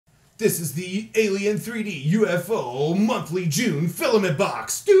This is the Alien 3D UFO monthly June filament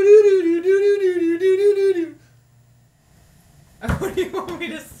box. What do you want me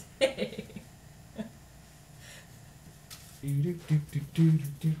to say?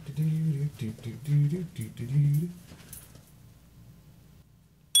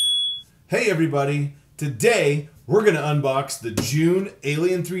 Hey everybody! Today we're going to unbox the June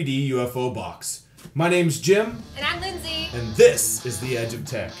Alien 3D UFO box. My name's Jim. And I'm Lindsay. And this is The Edge of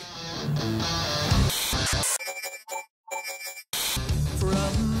Tech. From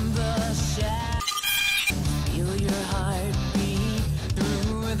the shadows, feel your heartbeat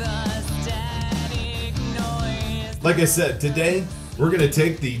through the static noise. Like I said, today we're going to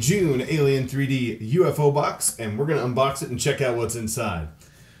take the June Alien 3D UFO box and we're going to unbox it and check out what's inside.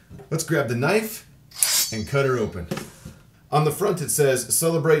 Let's grab the knife and cut her open. On the front it says,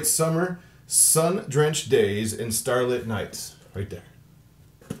 "Celebrate summer, sun-drenched days, and starlit nights." Right there.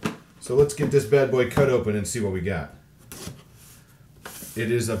 So let's get this bad boy cut open and see what we got.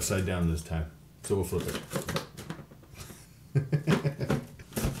 It is upside down this time, so we'll flip it.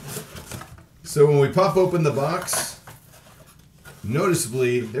 So when we pop open the box,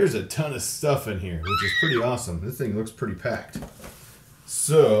 noticeably there's a ton of stuff in here, which is pretty awesome. This thing looks pretty packed.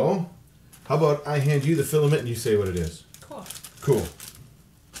 So, how about I hand you the filament and you say what it is? Cool. Cool.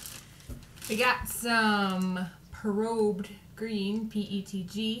 We got some probed green,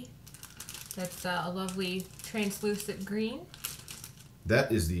 PETG. That's a lovely translucent green.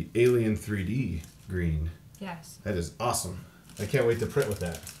 That is the Alien 3D green. Yes. That is awesome. I can't wait to print with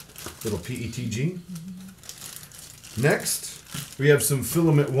that. Little PETG. Mm-hmm. Next, we have some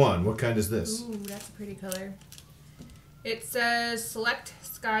filament 1. What kind is this? Ooh, that's a pretty color. It says Select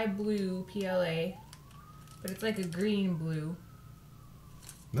Sky Blue PLA, but it's like a green blue.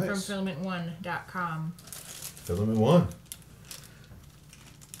 Nice. From filament1.com. Filament 1.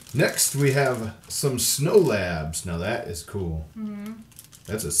 Next, we have some snow labs. Now that is cool. Mm-hmm.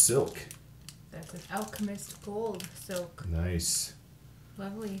 That's a silk. That's an Alchemist Gold silk. Nice.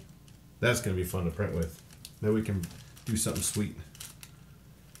 Lovely. That's going to be fun to print with. Then we can do something sweet.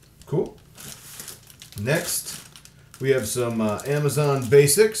 Cool. Next, we have some Amazon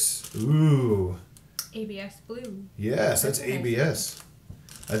Basics. Ooh. ABS Blue. Yes, that's ABS.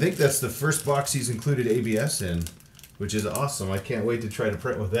 I think that's the first box he's included ABS in, which is awesome. I can't wait to try to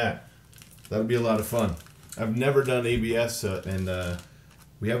print with that. That would be a lot of fun. I've never done ABS, and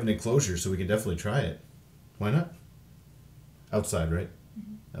we have an enclosure, so we can definitely try it. Why not? Outside, right?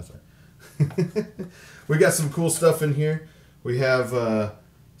 Mm-hmm. Outside. We got some cool stuff in here. We have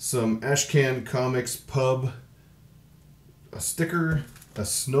some Ashcan Comics Pub, a sticker, a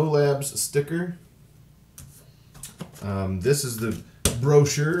Snow Labs sticker. This is the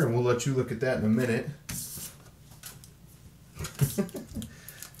brochure, and we'll let you look at that in a minute.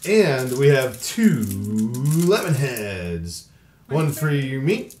 And we have 2 lemon heads. One for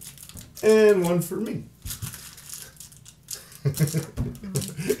me, and one for me.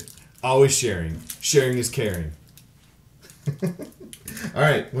 Always sharing. Sharing is caring.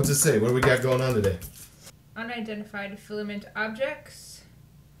 Alright, what's it say? What do we got going on today? Unidentified filament objects.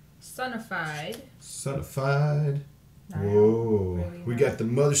 Sonified. Sonified. Whoa. Really We got the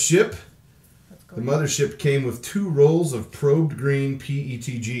mothership. The mothership came with 2 rolls of probed green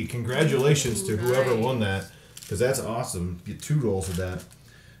PETG. Congratulations to whoever won that, because that's awesome. Get 2 rolls of that.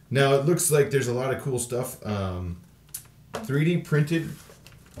 Now it looks like there's a lot of cool stuff. 3D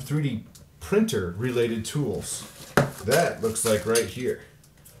printer related tools. That looks like right here.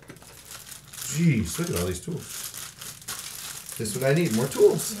 Jeez, look at all these tools. This is what I need, more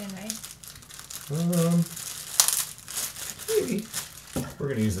tools. Yeah, nice. Maybe. We're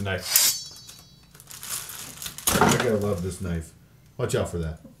gonna use the knife. I gotta love this knife. Watch out for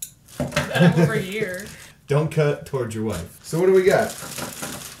that. Over here. Don't cut towards your wife. So what do we got?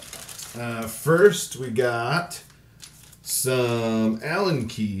 First, we got some Allen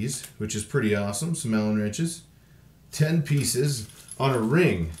keys, which is pretty awesome. Some Allen wrenches. 10 pieces on a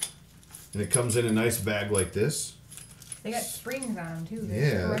ring. And it comes in a nice bag like this. They got springs on them, too.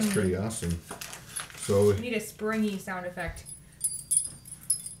 Yeah, that's pretty awesome. So we need a springy sound effect.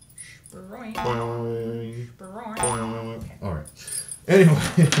 Sproing. Sproing. Okay. Alright.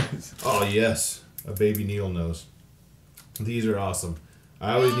 Anyways. Oh, yes. A baby needle nose. These are awesome.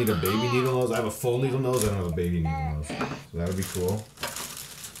 I always need a baby needle nose. I have a full needle nose. I don't have a baby needle nose. So that would be cool.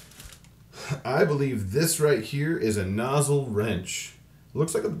 I believe this right here is a nozzle wrench. It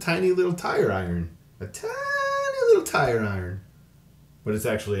looks like a tiny little tire iron. A tiny little tire iron. But it's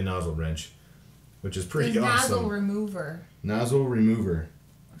actually a nozzle wrench, which is pretty awesome. Nozzle remover. Nozzle remover.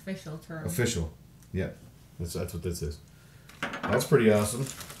 Official term. Official. Yep. That's what this is. That's pretty awesome.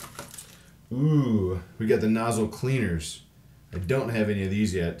 Ooh, we got the nozzle cleaners. I don't have any of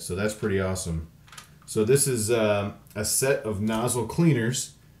these yet, so that's pretty awesome. So this is a set of nozzle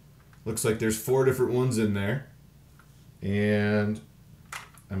cleaners. Looks like there's 4 different ones in there. And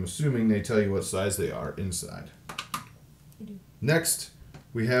I'm assuming they tell you what size they are inside. Next,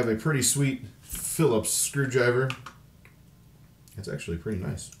 we have a pretty sweet Phillips screwdriver. It's actually pretty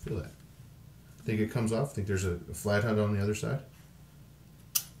nice. Feel that. Think it comes off? Think there's a flathead on the other side?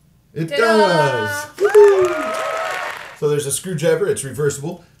 It does! Woo! So there's a screwdriver. It's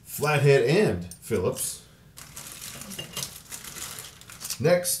reversible, flathead, and Phillips.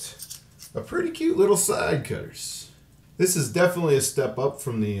 Next, a pretty cute little side cutters. This is definitely a step up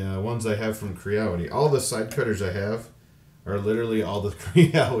from the ones I have from Creality. All the side cutters I have are literally all the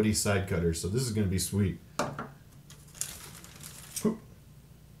Creality side cutters. So this is going to be sweet.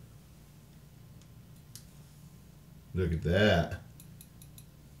 Look at that.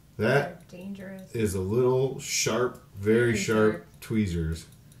 That dangerous. Is a little sharp, very sharp tweezers.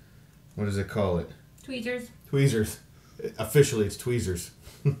 What does it call it? Tweezers. Tweezers. Officially, it's tweezers.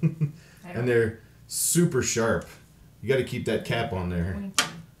 And they're super sharp. You got to keep that cap on there.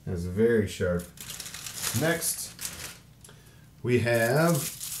 That's very sharp. Next, we have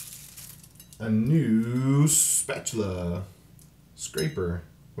a new spatula. Scraper.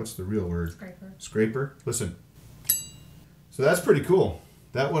 What's the real word? Scraper. Scraper? Listen. So that's pretty cool.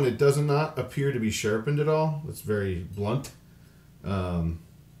 That one, it does not appear to be sharpened at all. It's very blunt. So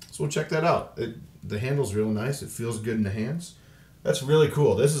we'll check that out. The handle's real nice. It feels good in the hands. That's really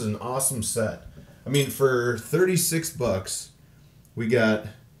cool. This is an awesome set. I mean, for $36, we got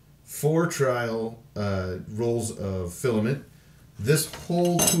 4 trial rolls of filament, this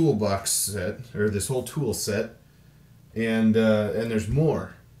whole toolbox set, or this whole tool set, and there's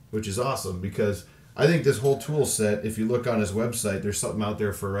more, which is awesome because I think this whole tool set, if you look on his website, there's something out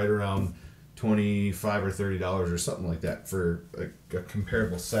there for right around $25 or $30 or something like that for a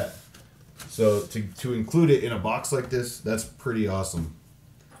comparable set. So to include it in a box like this, that's pretty awesome.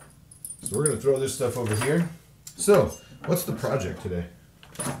 So we're going to throw this stuff over here. So what's the project today?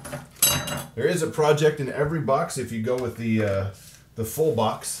 There is a project in every box if you go with the full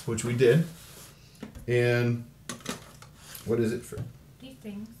box, which we did. And what is it for? These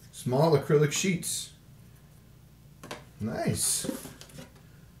things. Small acrylic sheets. Nice.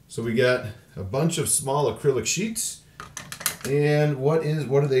 So we got a bunch of small acrylic sheets. And what is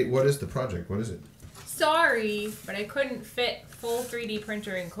the project? What is it? Sorry, but I couldn't fit full 3D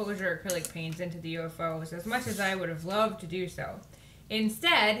printer enclosure acrylic paints into the UFOs as much as I would have loved to do so.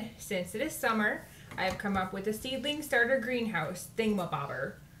 Instead, since it is summer, I have come up with a seedling starter greenhouse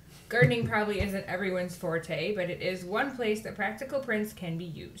thingamabobber. Gardening probably isn't everyone's forte, but it is one place that practical prints can be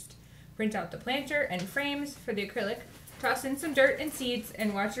used. Print out the planter and frames for the acrylic, toss in some dirt and seeds,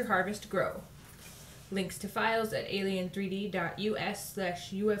 and watch your harvest grow. Links to files at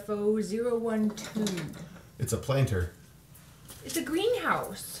alien3d.us/UFO012. It's a planter. It's a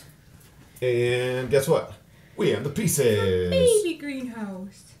greenhouse. And guess what? We have the pieces. Baby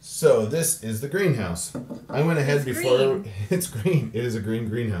greenhouse. So this is the greenhouse. I went ahead before. It's green. It is a green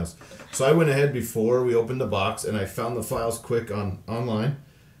greenhouse. So I went ahead before we opened the box and I found the files quick online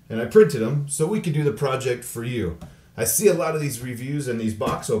and I printed them so we could do the project for you. I see a lot of these reviews and these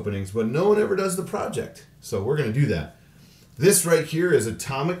box openings, but no one ever does the project. So we're going to do that. This right here is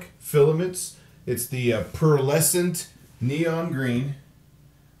atomic filaments. It's the pearlescent neon green,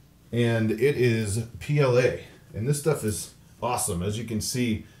 and it is PLA. And this stuff is awesome. As you can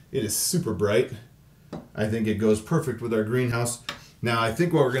see, it is super bright. I think it goes perfect with our greenhouse. Now, I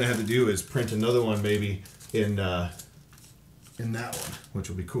think what we're going to have to do is print another one maybe in that one, which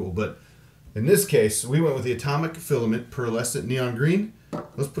will be cool. But in this case, we went with the atomic filament pearlescent neon green.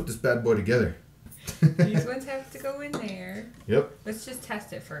 Let's put this bad boy together. These ones have to go in there. Yep. Let's just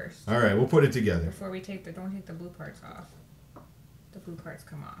test it first. All right, we'll put it together. Before we don't take the blue parts off. The blue parts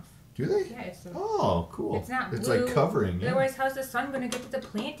come off. Do they? Yeah, it's oh, cool. It's not blue. It's like covering. Yeah. Otherwise, how's the sun going to get to the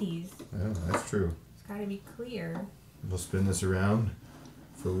planties? Yeah, that's true. It's got to be clear. We'll spin this around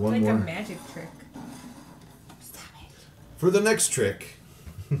for one it's like more. a magic trick. Stop it. For the next trick.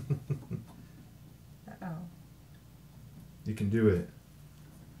 Uh-oh. You can do it.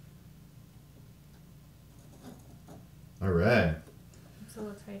 All right. It's a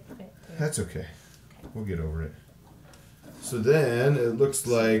little tight fit there. That's okay. We'll get over it. So then it looks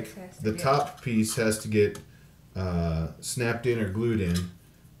like the top piece has to get snapped in or glued in,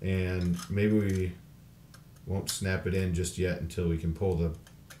 and maybe we won't snap it in just yet until we can pull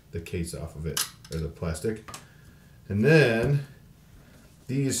the case off of it, or the plastic. And then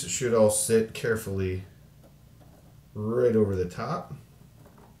these should all sit carefully right over the top.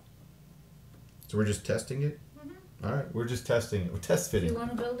 So we're just testing it? Mm-hmm. All right, we're just testing it. We're test fitting. You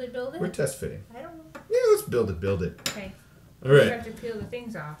want to build it, build it? We're test fitting. I don't know. Yeah, let's build it, build it. Okay. All right. You have to peel the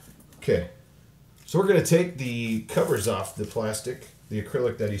things off. Okay. So we're going to take the covers off the plastic, the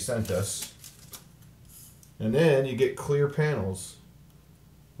acrylic that he sent us. And then you get clear panels,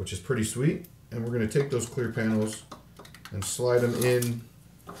 which is pretty sweet. And we're going to take those clear panels and slide them in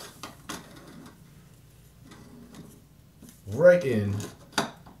right in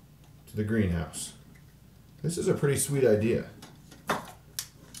to the greenhouse. This is a pretty sweet idea.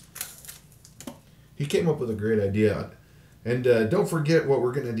 He came up with a great idea. And don't forget, what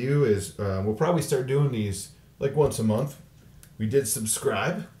we're going to do is we'll probably start doing these like once a month. We did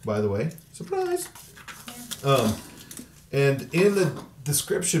subscribe, by the way. Surprise! Yeah. And in the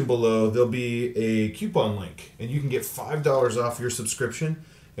description below, there'll be a coupon link. And you can get $5 off your subscription.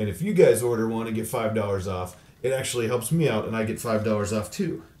 And if you guys order one and get $5 off, it actually helps me out and I get $5 off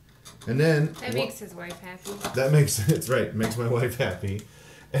too. And then... That makes his wife happy. That makes... It's right. It makes my wife happy.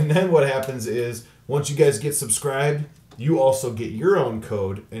 And then what happens is, once you guys get subscribed, you also get your own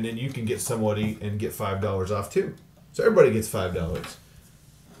code, and then you can get somebody and get $5 off too. So everybody gets $5. So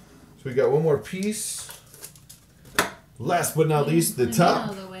we got one more piece. Last but not least, the top.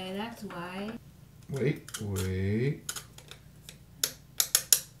 All the way. That's why. Wait.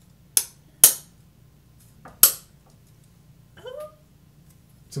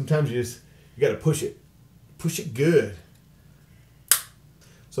 Sometimes you gotta push it. Push it good.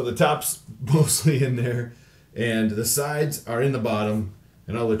 So the top's mostly in there, and the sides are in the bottom,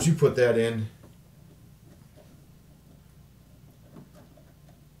 and I'll let you put that in.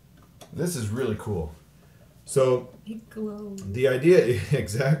 This is really cool. So it glows. The idea,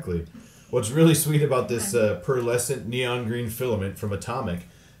 exactly. What's really sweet about this pearlescent neon green filament from Atomic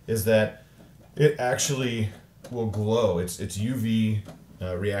is that it actually will glow. It's UV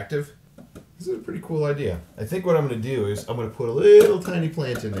reactive. This is a pretty cool idea. I think what I'm going to do is I'm going to put a little tiny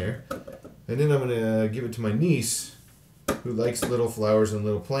plant in there, and then I'm going to give it to my niece, who likes little flowers and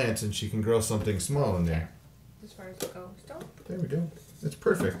little plants, and she can grow something small in there. As far as it goes, don't. There we go. That's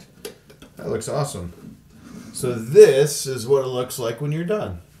perfect. That looks awesome. So this is what it looks like when you're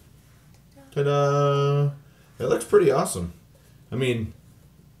done. Ta-da! It looks pretty awesome. I mean,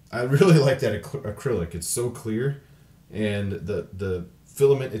 I really like that acrylic. It's so clear, and the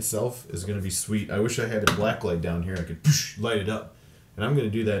filament itself is going to be sweet. I wish I had a black light down here. I could light it up. And I'm going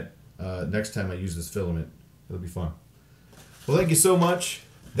to do that next time I use this filament. It'll be fun. Well, thank you so much.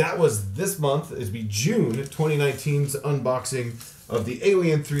 That was this month. It'll be June 2019's unboxing of the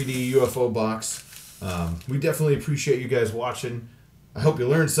Alien 3D UFO box. We definitely appreciate you guys watching. I hope you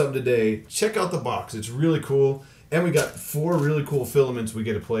learned something today. Check out the box. It's really cool. And we got 4 really cool filaments we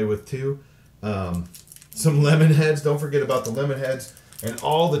get to play with too. Some lemon heads. Don't forget about the lemon heads. And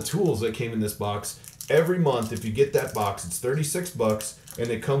all the tools that came in this box. Every month, if you get that box, it's $36, and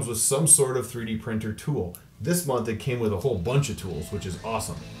it comes with some sort of 3D printer tool. This month, it came with a whole bunch of tools, which is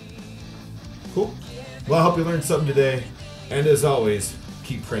awesome. Cool. Well, I hope you learned something today. And as always,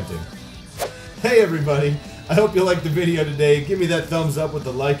 keep printing. Hey, everybody. I hope you liked the video today. Give me that thumbs up with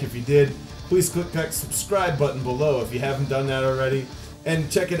the like if you did. Please click that subscribe button below if you haven't done that already. And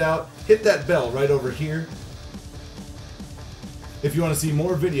check it out. Hit that bell right over here if you want to see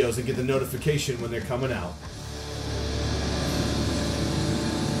more videos and get the notification when they're coming out.